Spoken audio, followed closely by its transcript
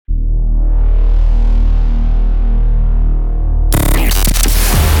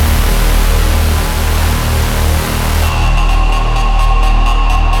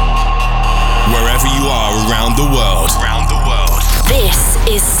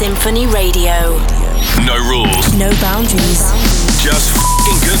Symphony Radio. No rules. No boundaries. Just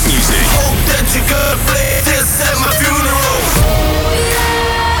f***ing good music. Hope that you could play this at my funeral.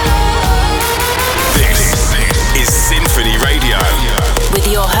 This is Symphony Radio. With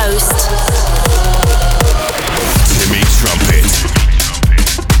your host, Timmy Trumpet.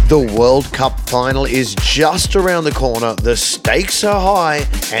 The World Cup final is just around the corner. The stakes are high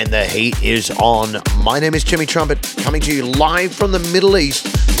and the heat is on. My name is Timmy Trumpet, coming to you live from the Middle East.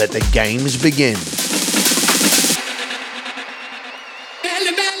 Let the games begin.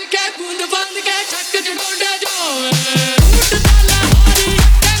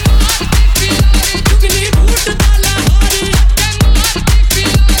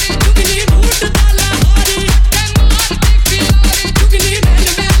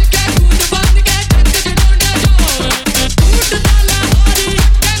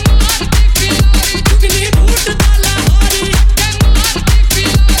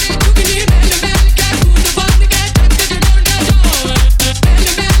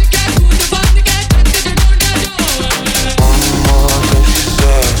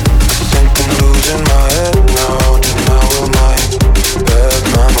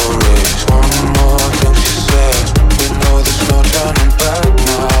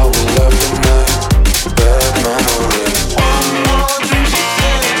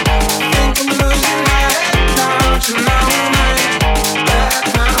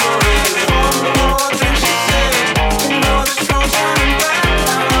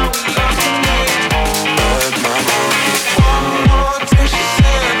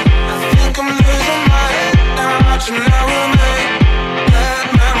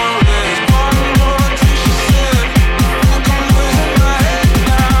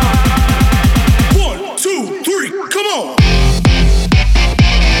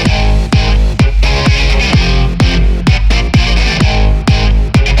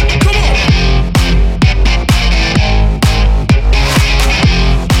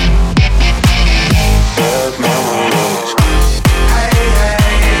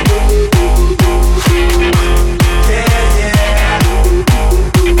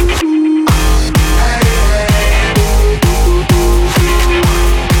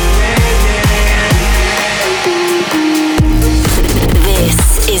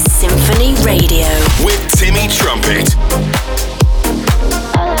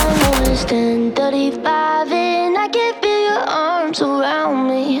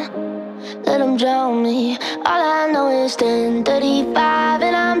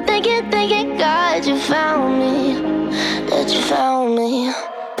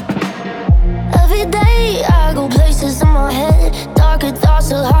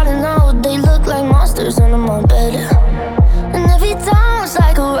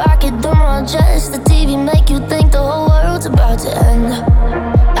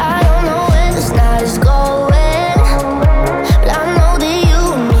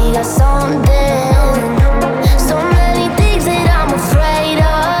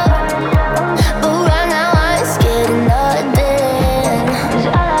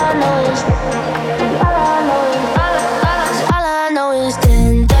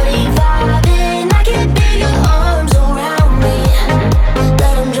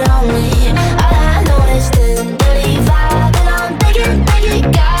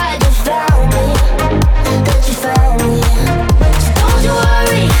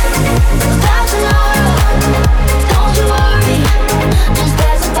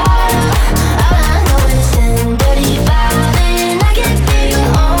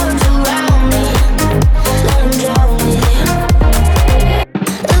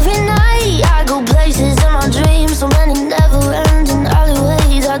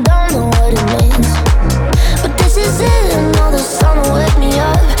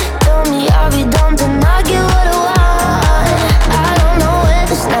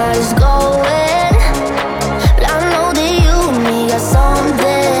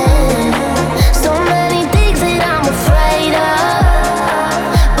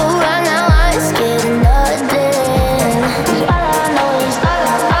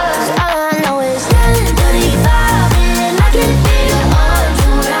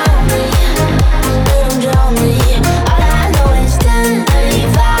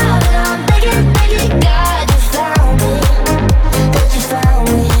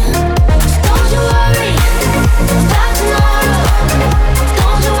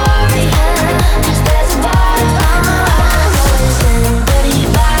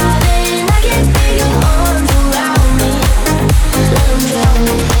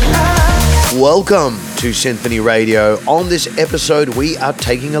 Welcome to Symphony Radio. On this episode, we are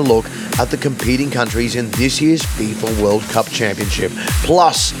taking a look at the competing countries in this year's FIFA World Cup Championship.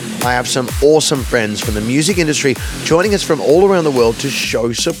 Plus, I have some awesome friends from the music industry joining us from all around the world to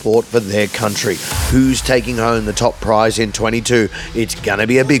show support for their country. Who's taking home the top prize in 22? It's gonna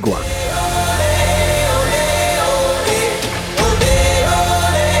be a big one.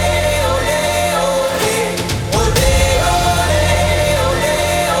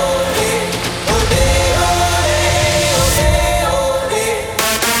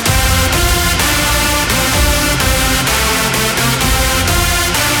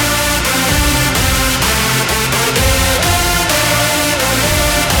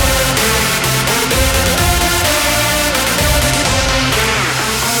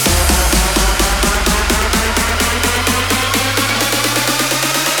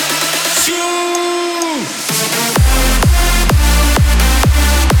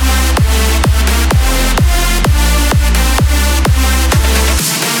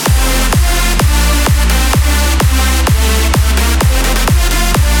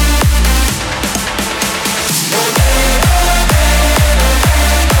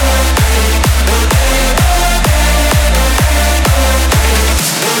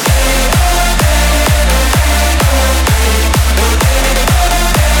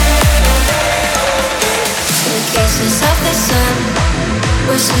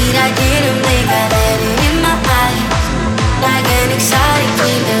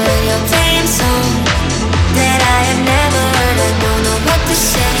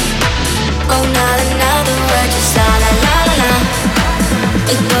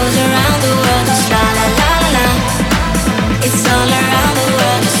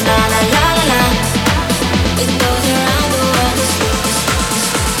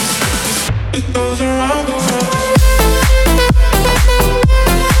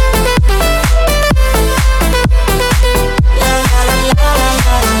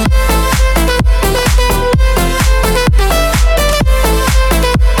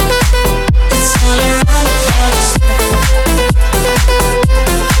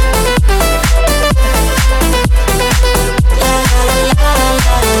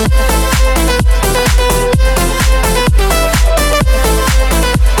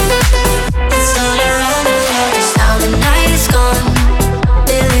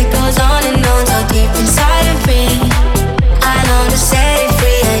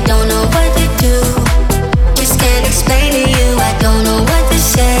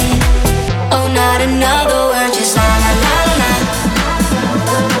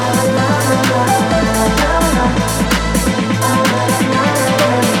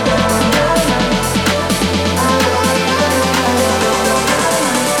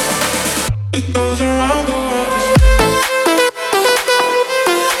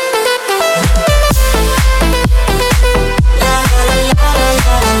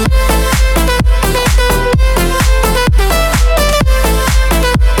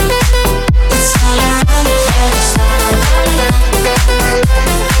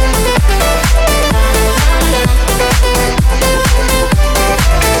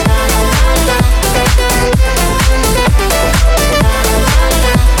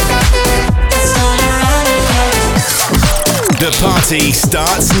 Party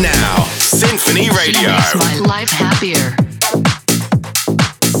starts now. Symphony Radio. She makes my life happier.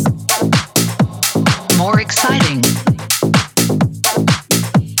 More exciting.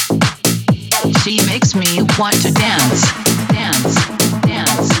 She makes me want to dance, dance,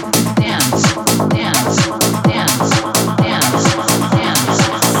 dance, dance, dance, dance, dance, dance,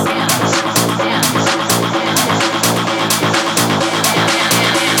 dance.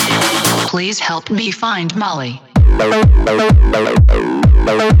 Please help me find Molly.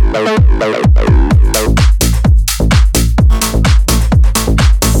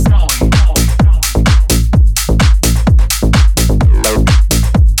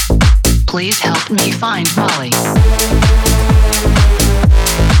 Please help me find Molly.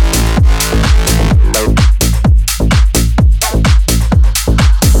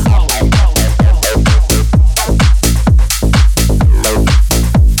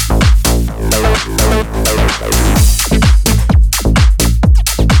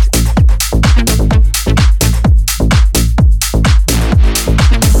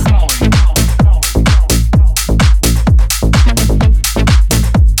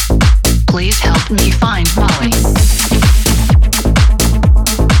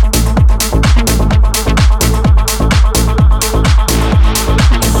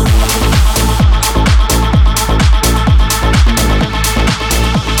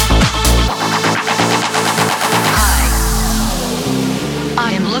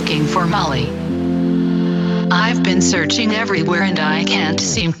 I've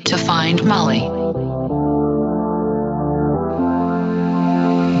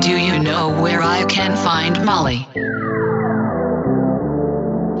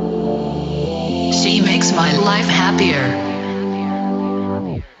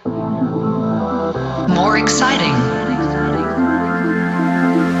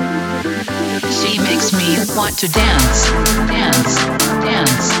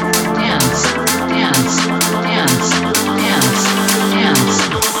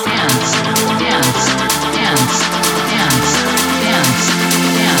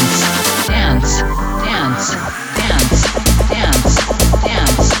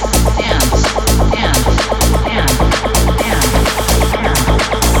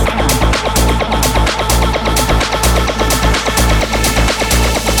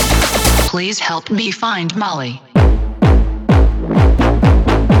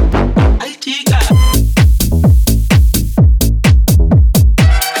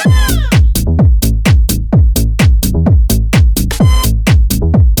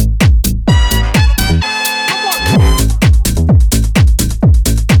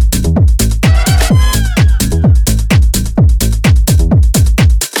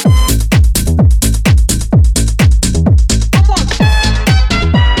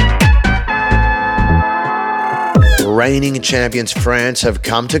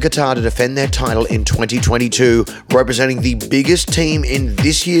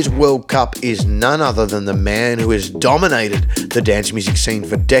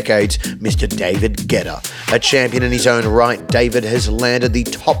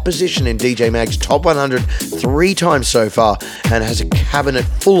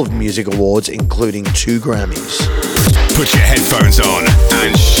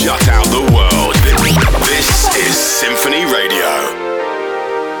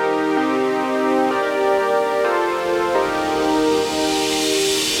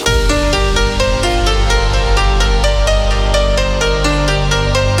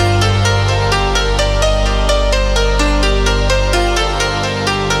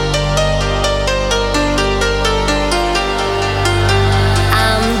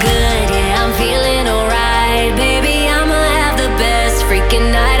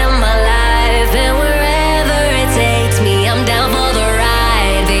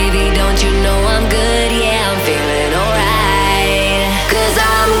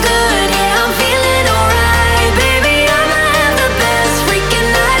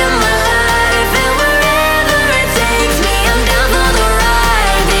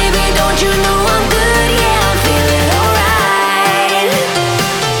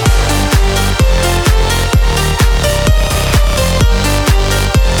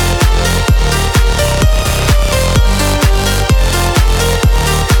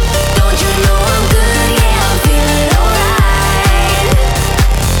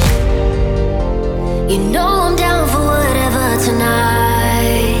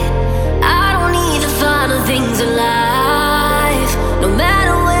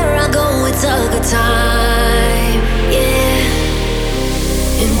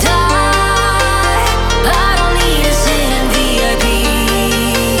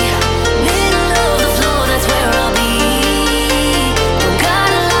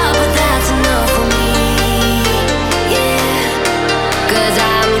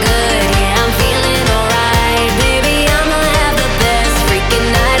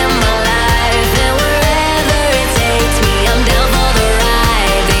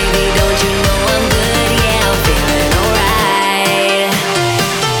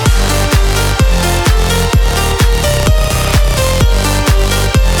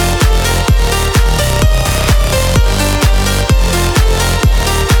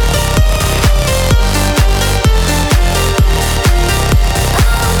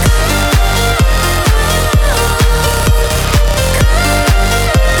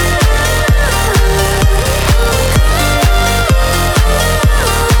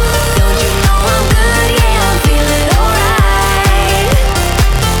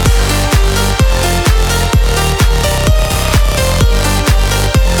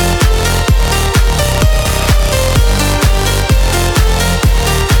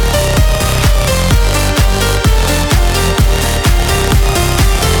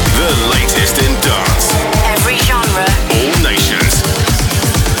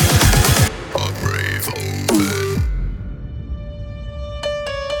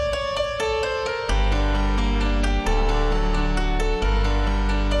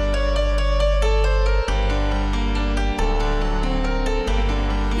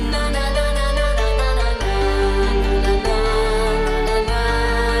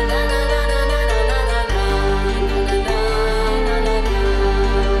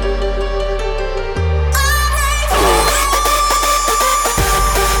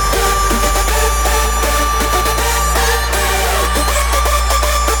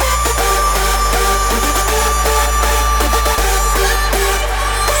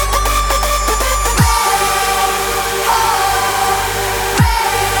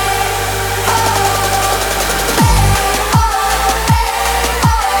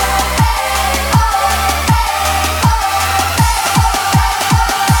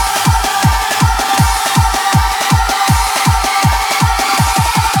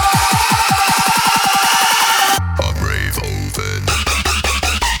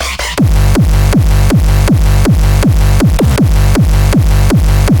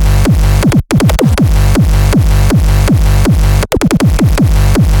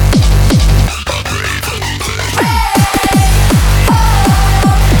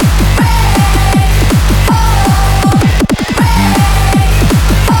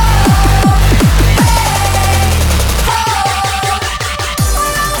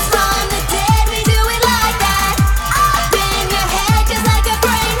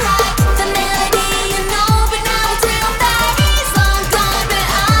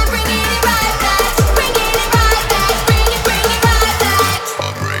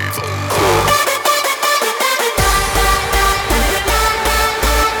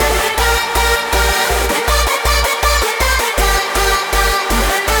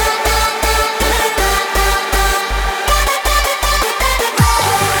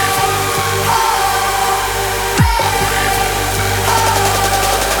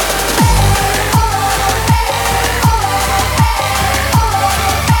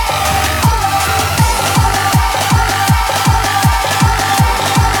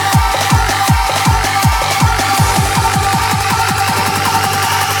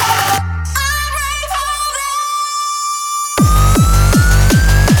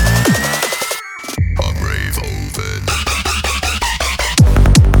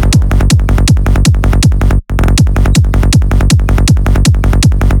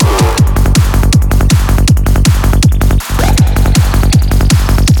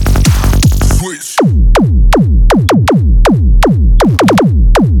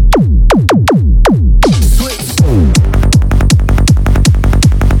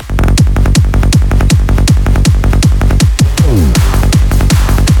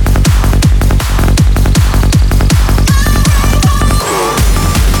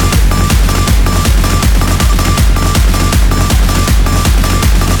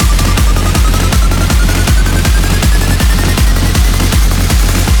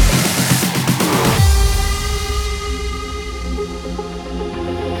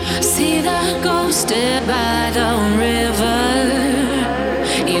See the ghost dead by the river.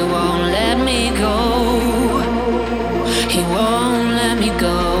 He won't let me go. He won't let me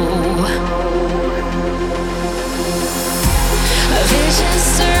go. Vicious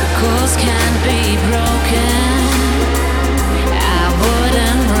circles can't be broken. I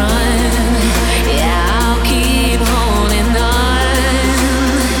wouldn't run. Yeah, I'll keep holding on.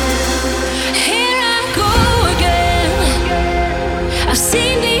 Here I go again. I've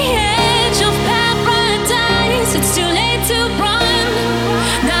seen the edge of paradise. It's too late to run.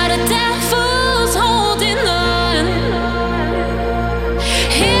 Now the devil's holding on.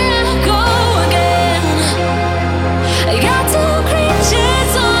 Here I go again. I got two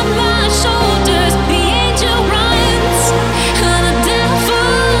creatures on my shoulders. The angel runs, and the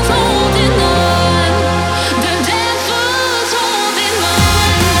devil's holding on. The devil's holding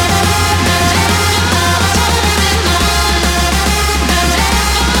on. The devil's holding on. The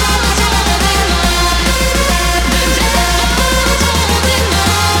devil's holding on. The devil's holding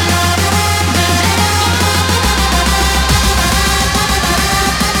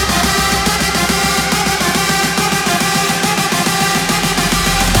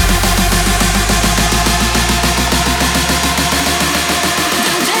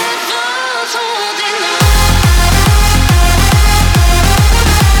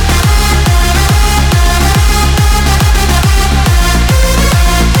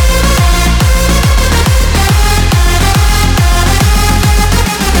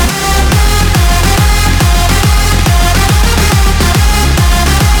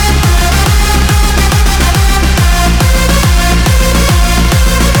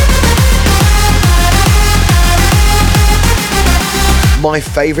My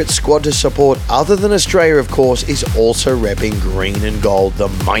favourite squad to support, other than Australia of course, is also repping green and gold, the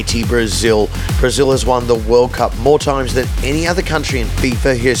mighty Brazil. Brazil has won the World Cup more times than any other country in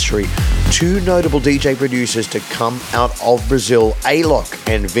FIFA history. Two notable DJ producers to come out of Brazil, Alok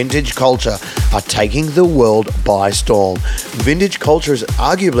and Vintage Culture, are taking the world by storm. Vintage Culture is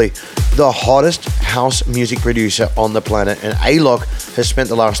arguably the hottest house music producer on the planet, and Alok has spent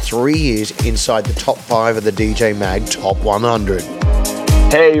the last 3 years inside the top 5 of the DJ Mag Top 100.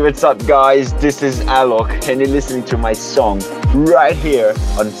 Hey, what's up guys? This is Alok and you're listening to my song right here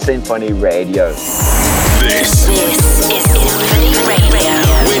on Symphony Radio. This is Symphony Radio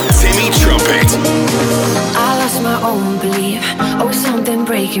with Timmy Trumpet. I lost my own belief. Oh, something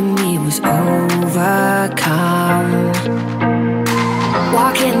breaking me was overcome.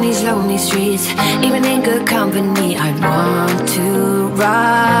 Walking these lonely streets, even in good company, I want to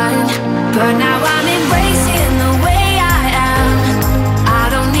run. But now I'm embracing the way I am. I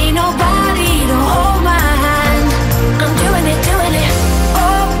don't need nobody to hold my hand. I'm doing it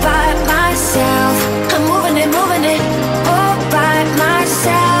all by myself. I'm moving it all by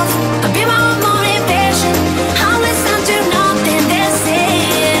myself. I'll be my own motivation. I'll listen to nothing they're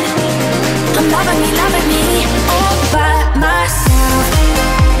saying. I'm loving me all by myself.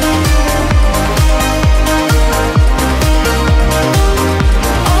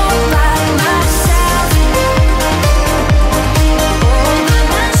 All by myself.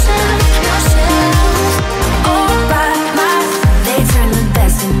 All by myself. They turn the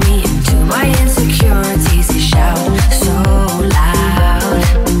best in me into my insecurities. They shout so loud.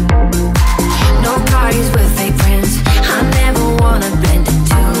 No parties with fake friends. I never wanna blend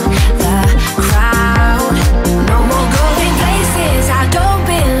into the crowd. No more going places I don't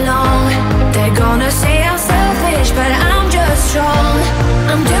belong. They're gonna say I'm selfish, but I'm just strong.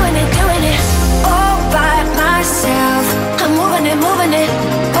 I'm doing it all by myself. I'm moving it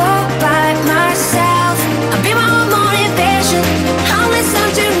all by myself. I'll be my own motivation. I'll listen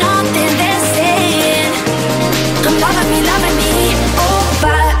to nothing they're saying. I'm loving me all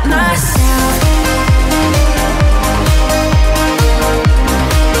by myself.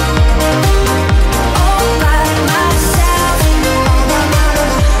 All by myself.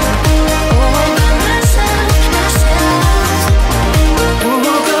 All by myself. No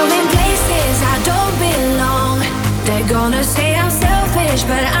more going places I don't belong. They're gonna say I'm selfish,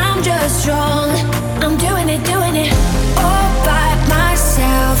 but I'm just strong. I'm doing it all by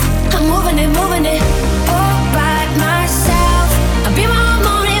myself. I'm moving it all by myself. I'll be my own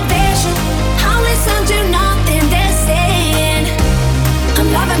motivation. I'll listen to nothing they're saying. I'm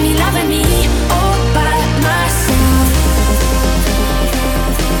loving me all by myself.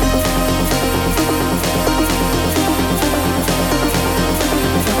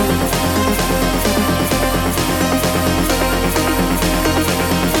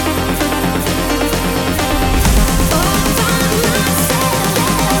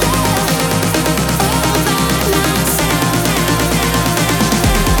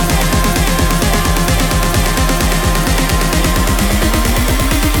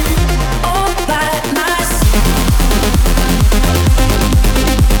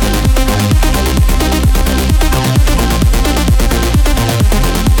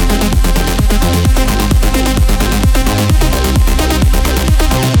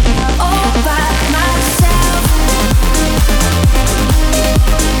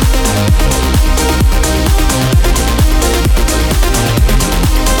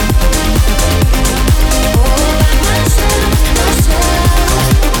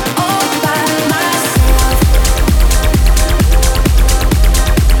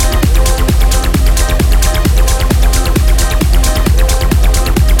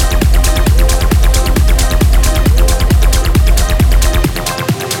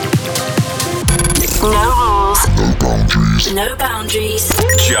 boundaries.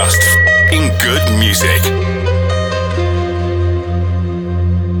 Just f***ing good music.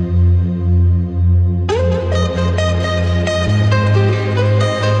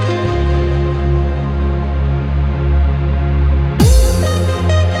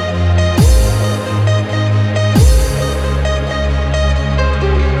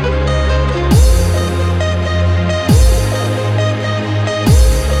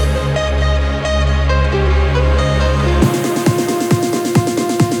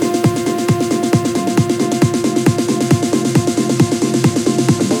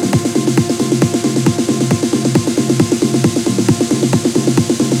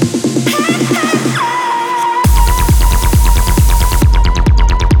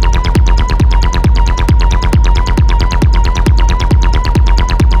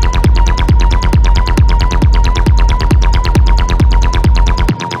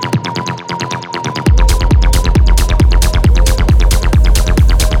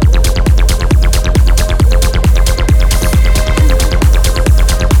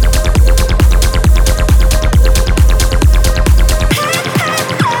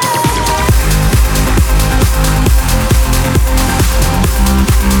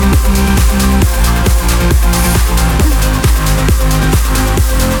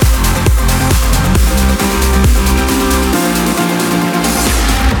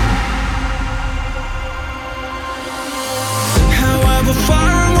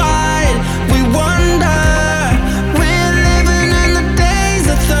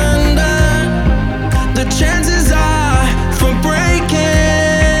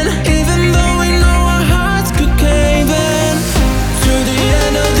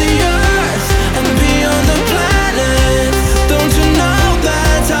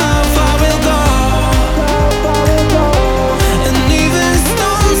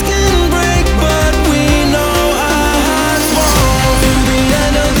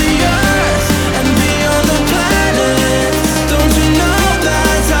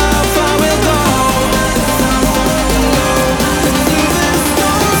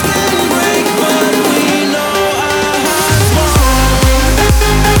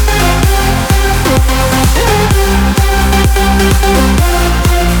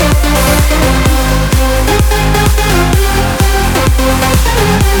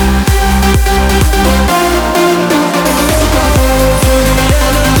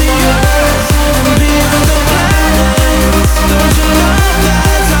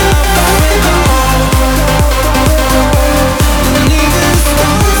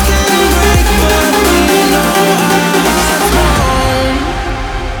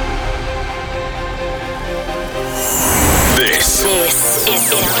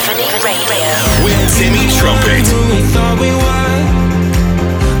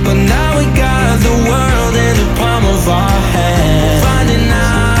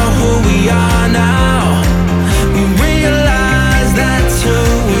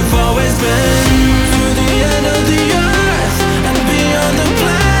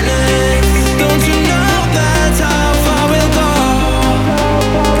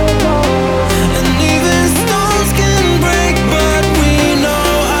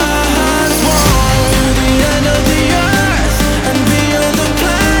 The end of the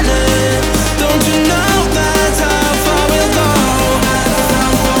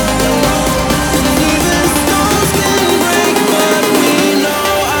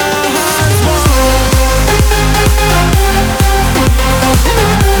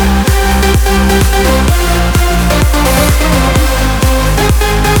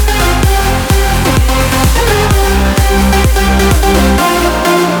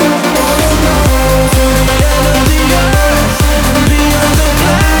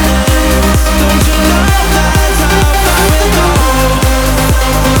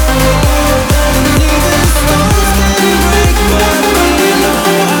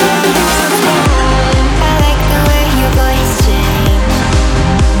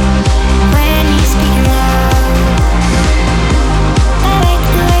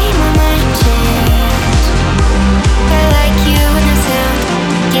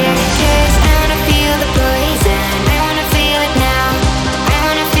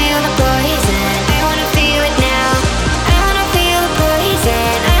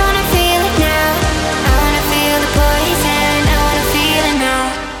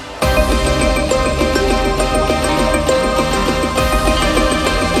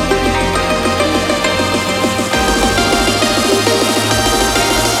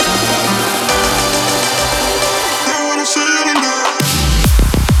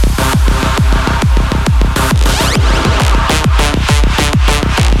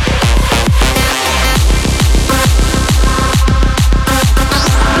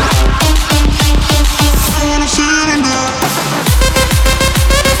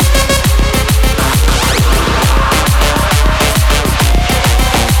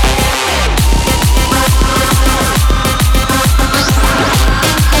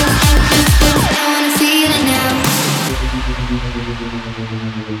I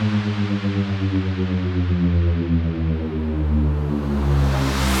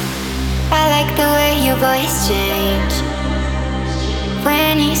like the way your voice change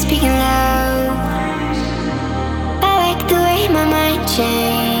when you're speaking loud. I like the way my mind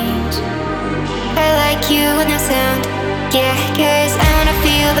change. I like you with no sound. Yeah, 'cause I wanna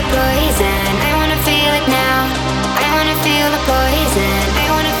feel the poison. I wanna feel it now. I wanna feel the poison. I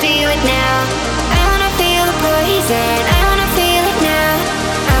wanna feel it now. I wanna feel the poison. I wanna feel it now.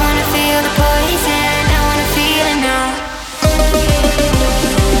 I wanna feel the poison. I wanna feel it now.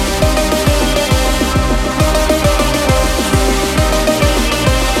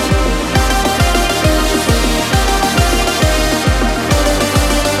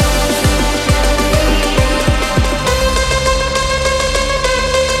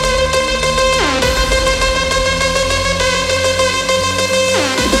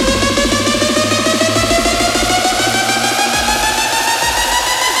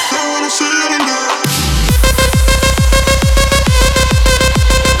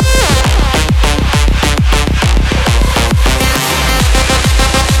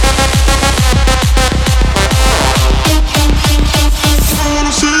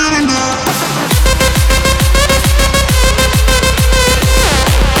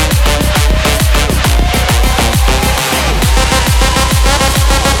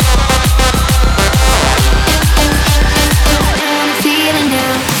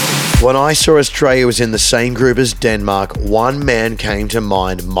 When I saw Australia was in the same group as Denmark, one man came to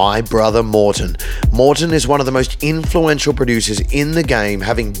mind, my brother Morten. Morten is one of the most influential producers in the game,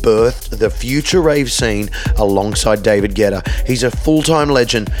 having birthed the future rave scene alongside David Guetta. He's a full-time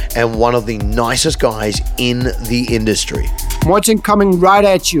legend and one of the nicest guys in the industry. Morten coming right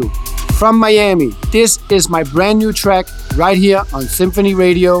at you from Miami. This is my brand new track right here on Symphony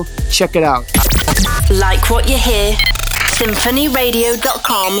Radio. Check it out. Like what you hear?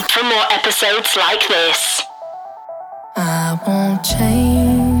 SymphonyRadio.com for more episodes like this. I won't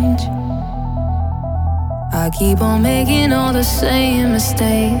change. I keep on making all the same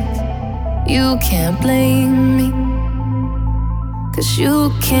mistakes. You can't blame me, 'cause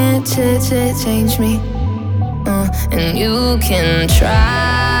you can't change me. And you can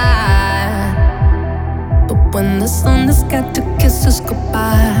try, but when the sun has got to kiss us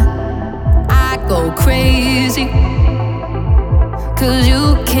goodbye, I go crazy. 'Cause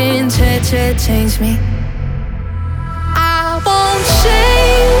you can't change me. I won't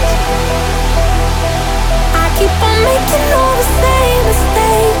change. I keep on making all the same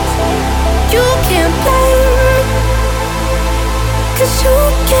mistakes. You can't blame me, 'cause you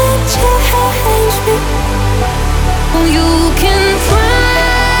can't change me. Well, you can try,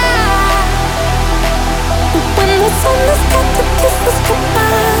 but when the sun has got to kiss us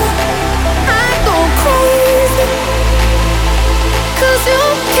goodbye, I go crazy. 'Cause you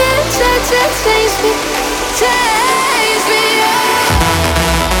can't change me, change me,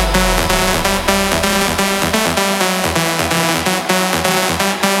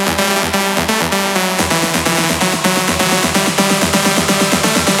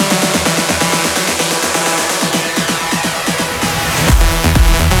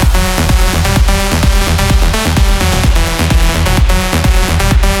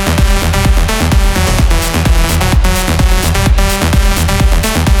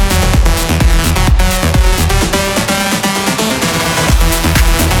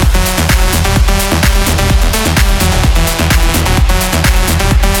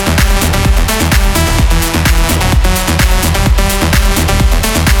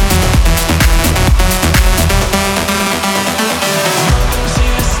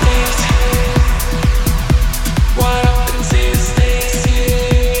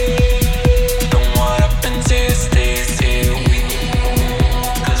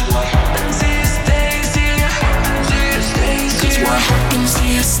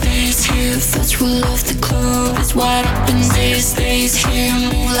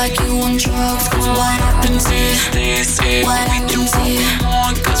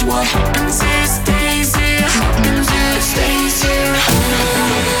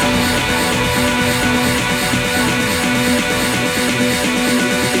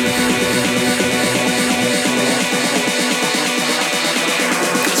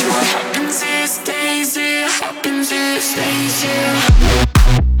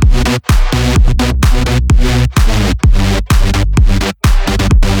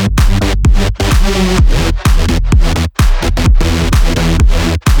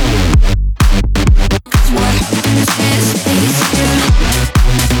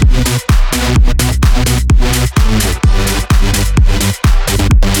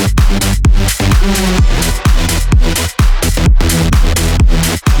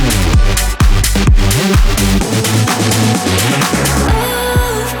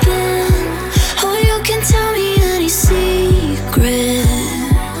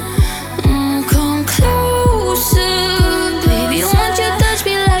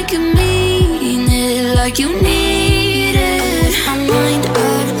 like you need it. My mind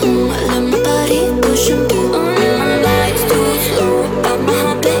at home, I let my body push and pull on my lights too slow. About my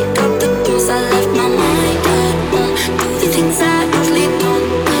heart, pick up the pace. I left my mind at home. Do the things I usually don't.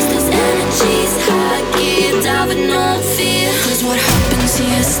 Cause this energy's high gear, diving no fear. Cause what happens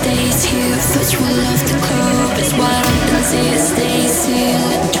here stays here. First we love the club, it's what happens here stays here.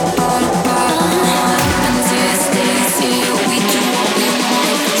 Let your body pop. What happens here stays here. We do what we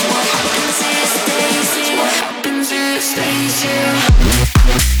want. Cause what happens here stays here. What happens here stays here.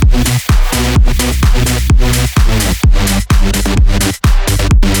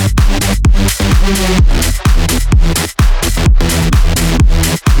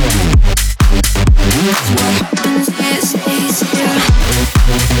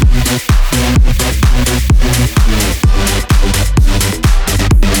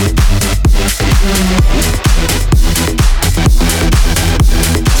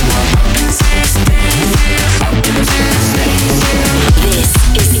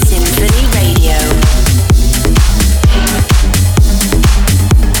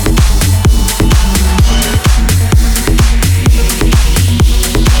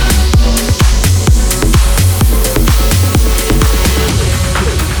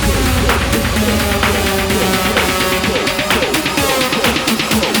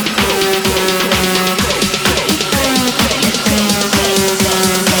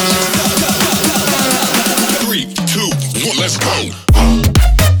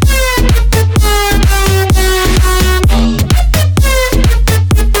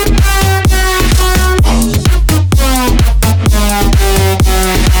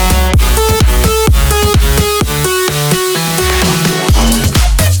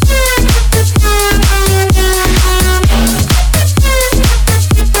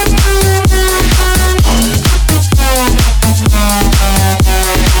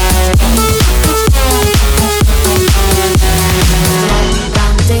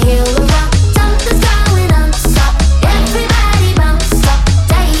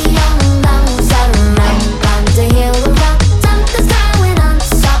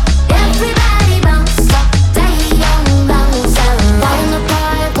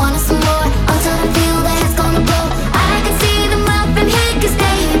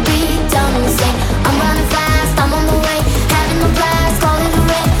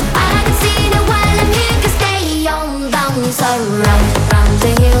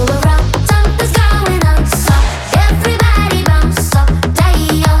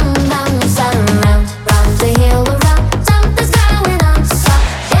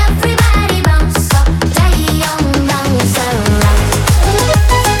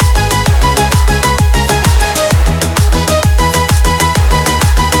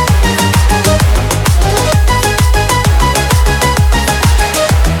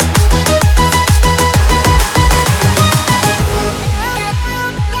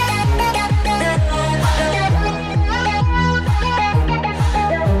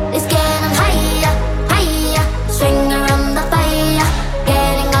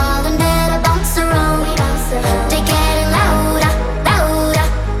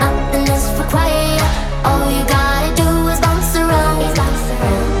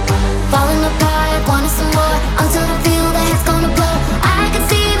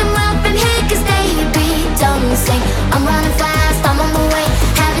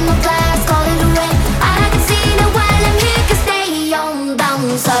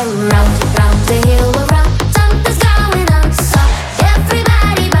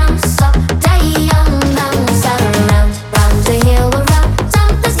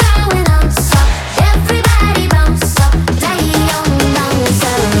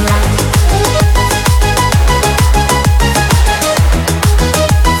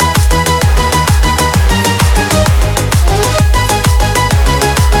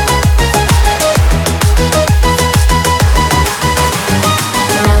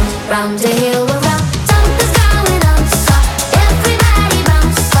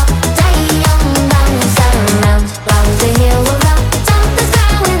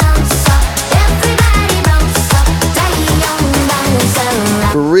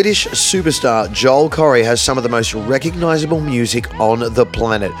 British superstar Joel Corry has some of the most recognisable music on the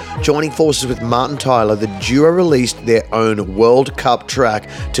planet. Joining forces with Martin Tyler, the duo released their own World Cup track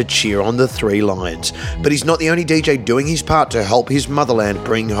to cheer on the Three Lions. But he's not the only DJ doing his part to help his motherland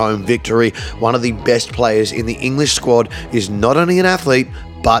bring home victory. One of the best players in the English squad is not only an athlete,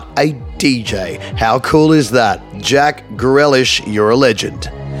 but a DJ. How cool is that? Jack Grealish, you're a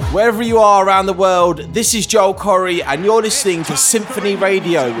legend. Wherever you are around the world, this is Joel Corry and you're listening to Symphony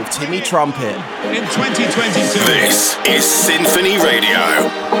Radio with Timmy Trumpet. In 2022, this is Symphony Radio.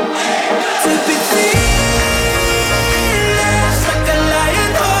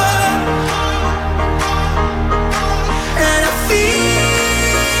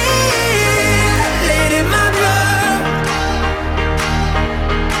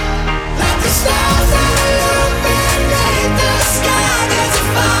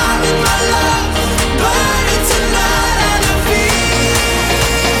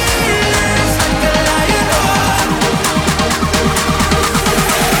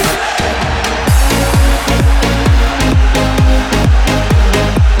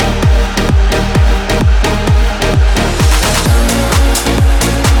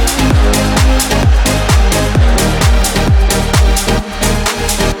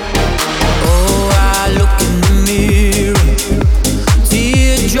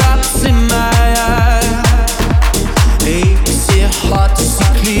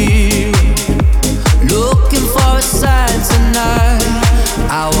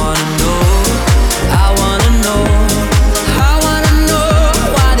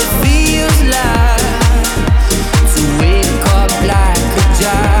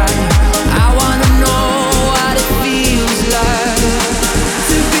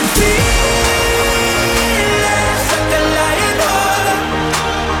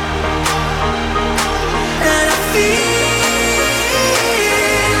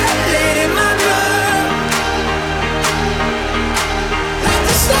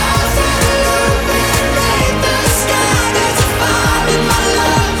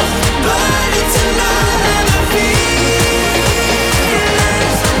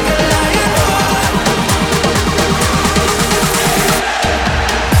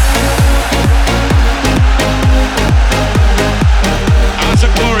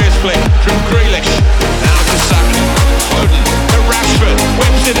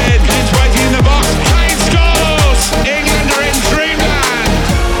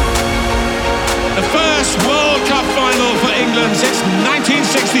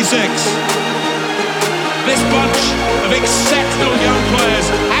 6. This bunch of exceptional young players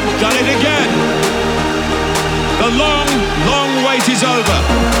have done it again. The long, long wait is over.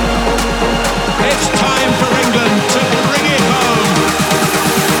 It's time for England to bring it home.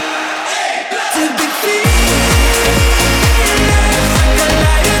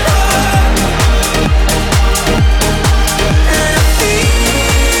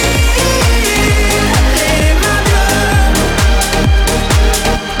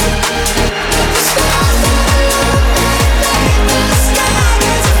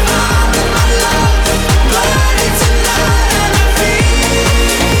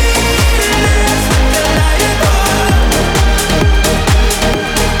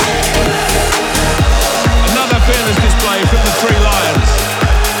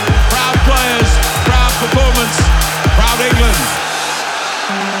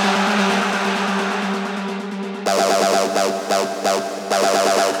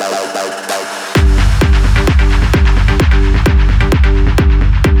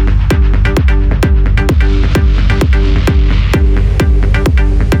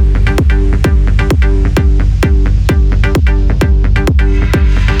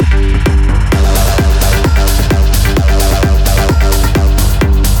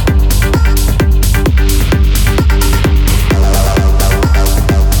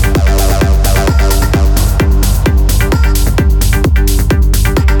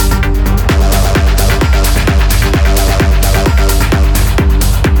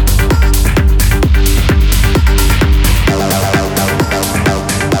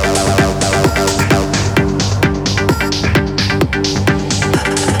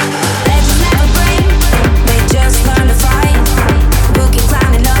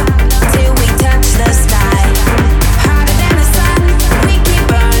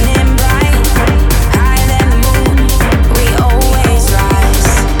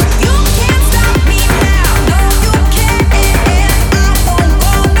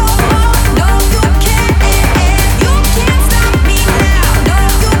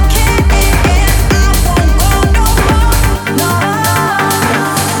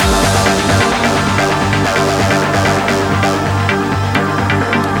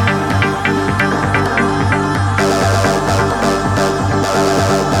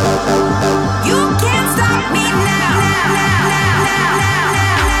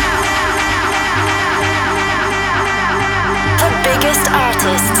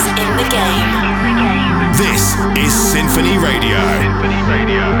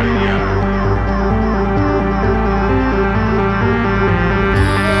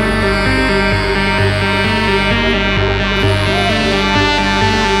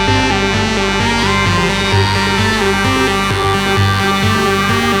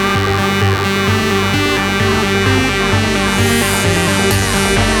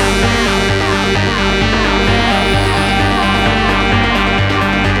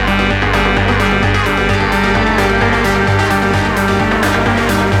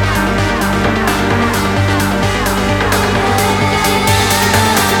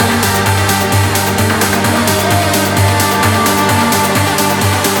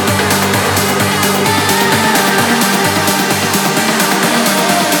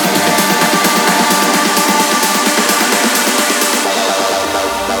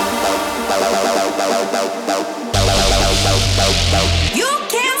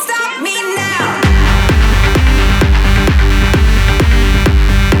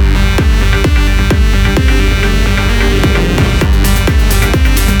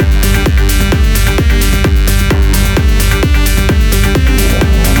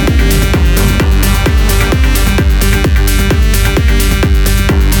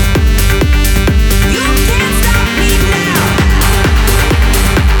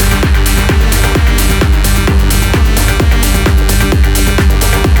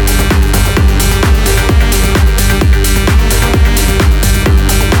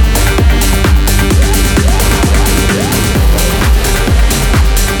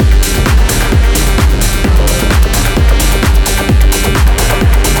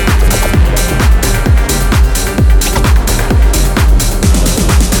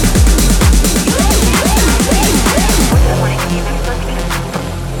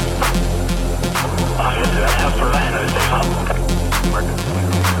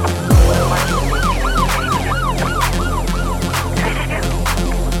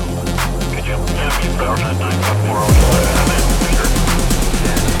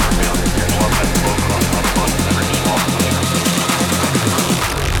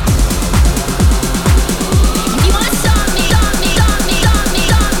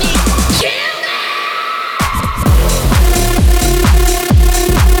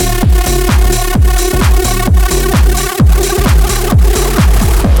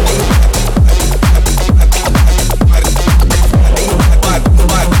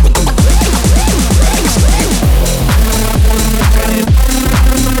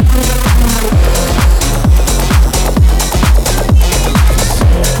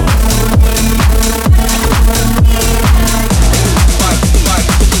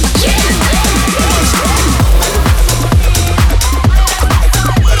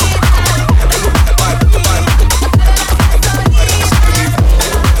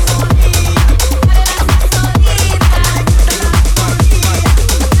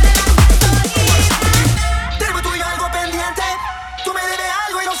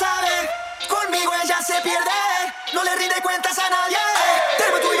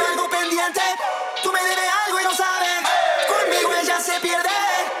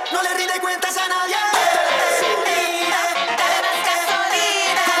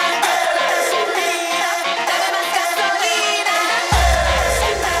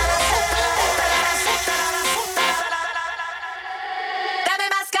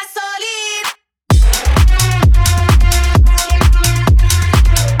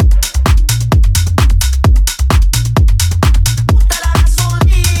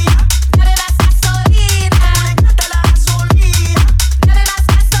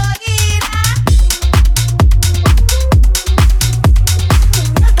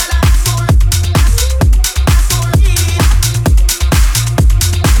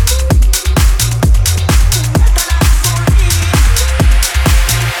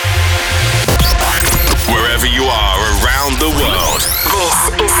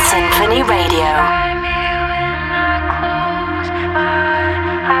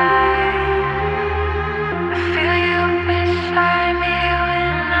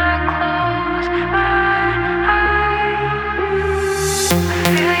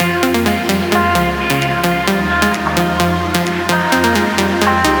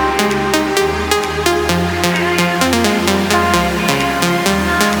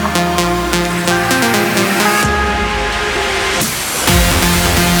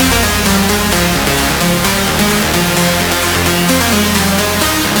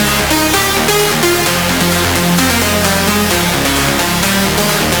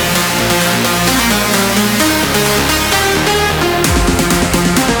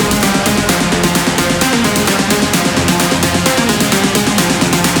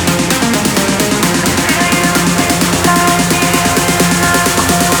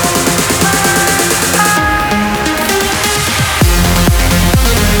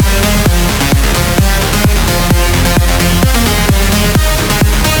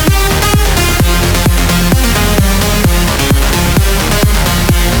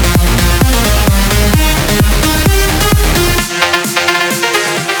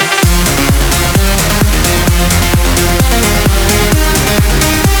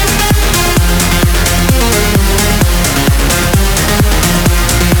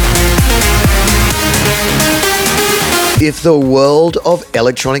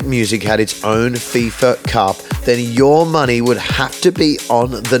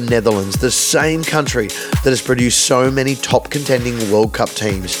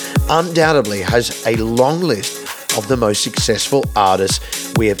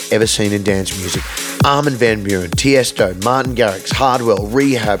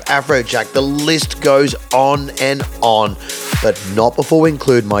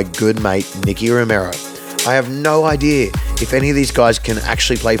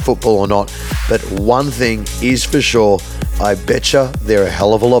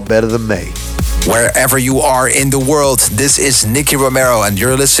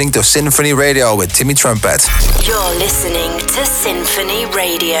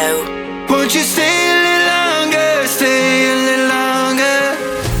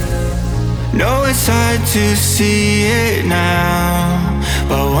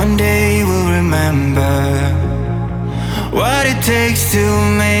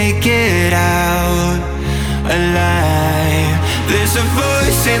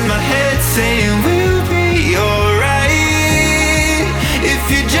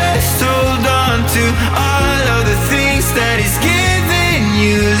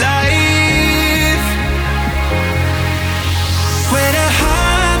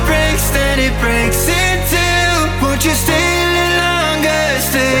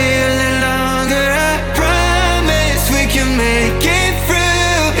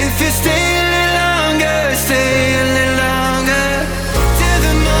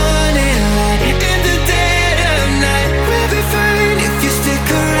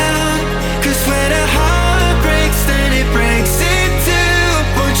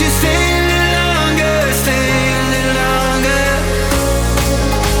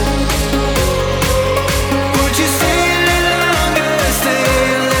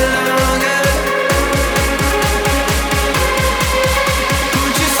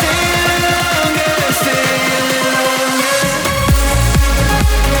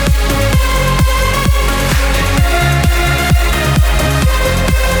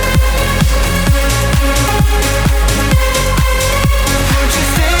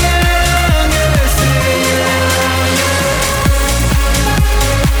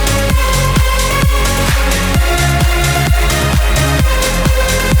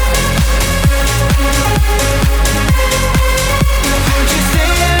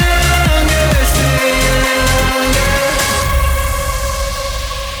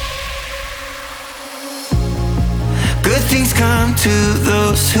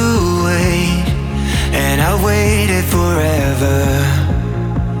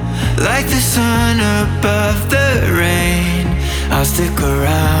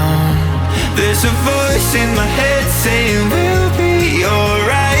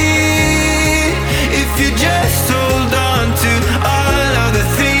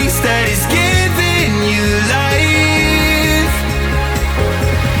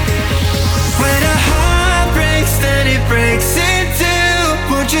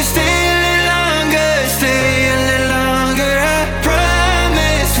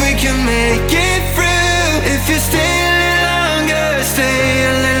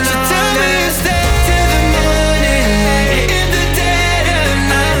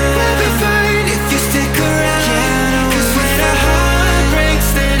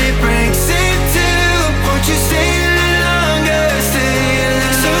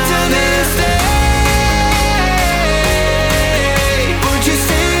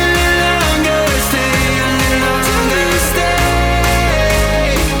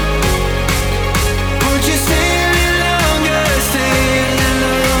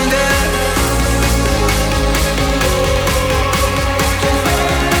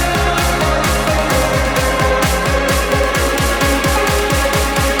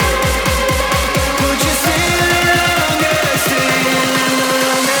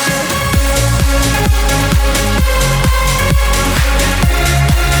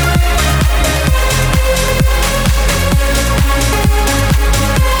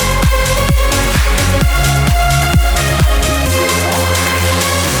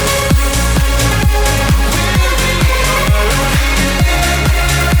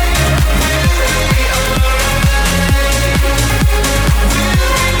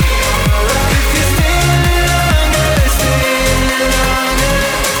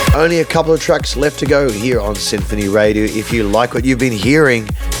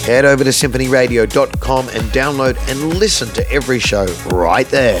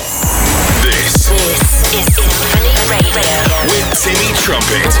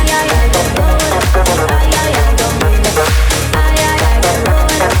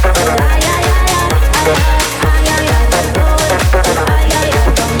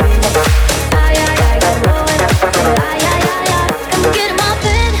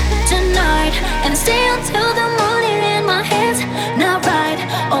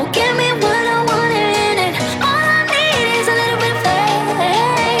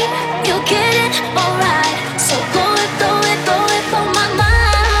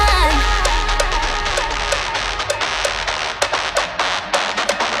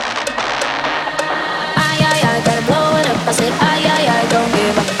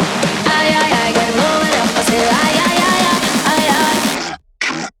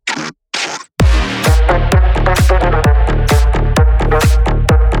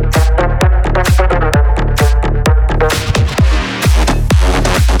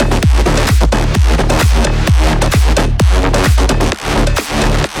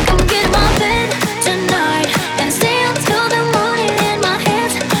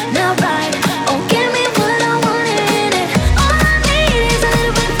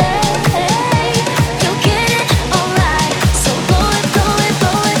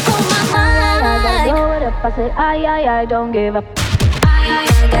 I don't give up. I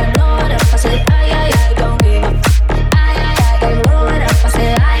gotta blow it up. I say I don't give up. I gotta blow it up. I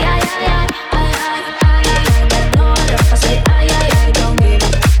say I gotta blow it up. I say I don't give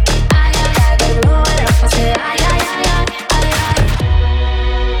up. I gotta blow it up. I say I.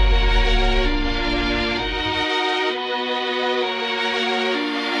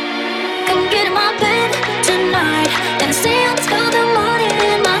 Come get in my bed tonight and stay until the morning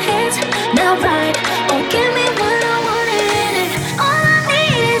in my head. Now right, oh give me what I want in it. All I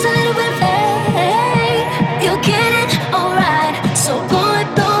need is a little bit of faith. You'll get it, alright. So blow it,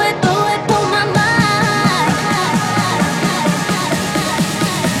 blow it, blow it, blow my mind.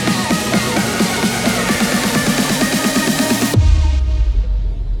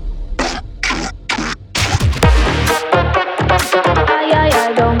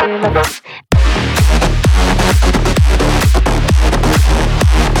 I don't give up.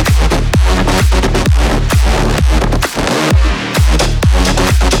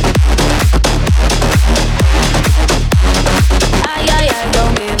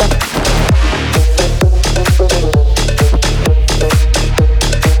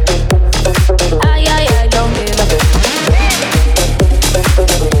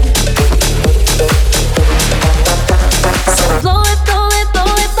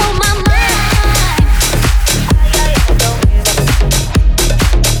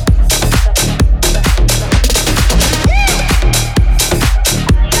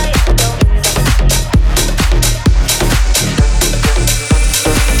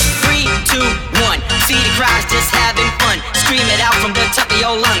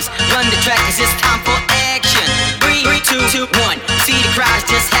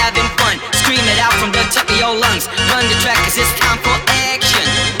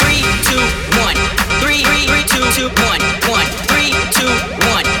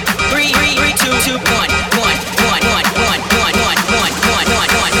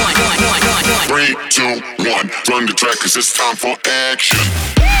 Run the track 'cause it's time for action.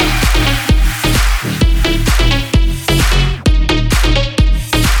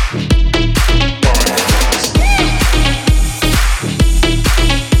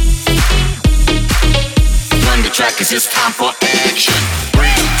 Run the track 'cause it's time for action.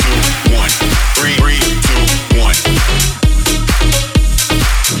 3, 2, 1. 3, 2, 1.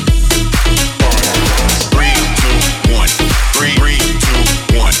 3, 2, 1. 3, 2,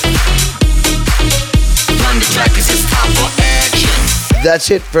 1. Run the track 'cause it's time for action.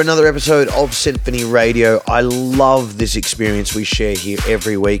 That's it for another episode of Symphony Radio. I love this experience we share here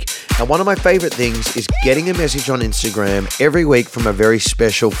every week. And one of my favorite things is getting a message on Instagram every week from a very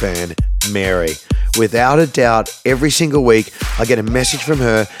special fan, Mary. Without a doubt, every single week I get a message from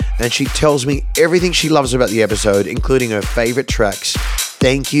her and she tells me everything she loves about the episode, including her favorite tracks.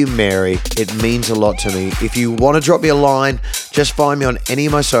 Thank you, Mary. It means a lot to me. If you want to drop me a line, just find me on any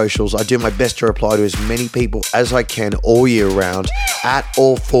of my socials. I do my best to reply to as many people as I can all year round at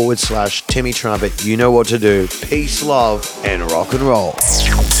 /Timmy Trumpet. You know what to do. Peace, love, and rock and roll.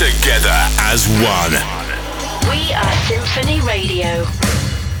 Together as one. We are Symphony Radio.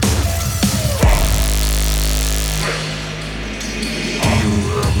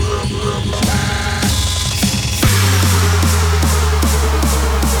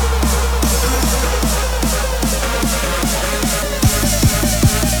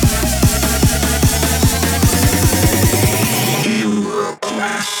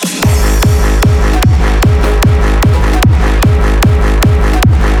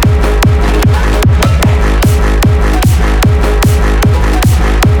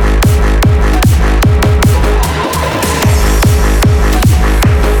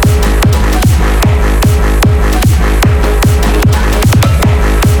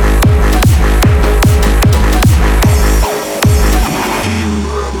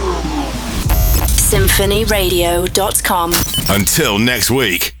 SymphonyRadio.com. Until next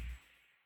week.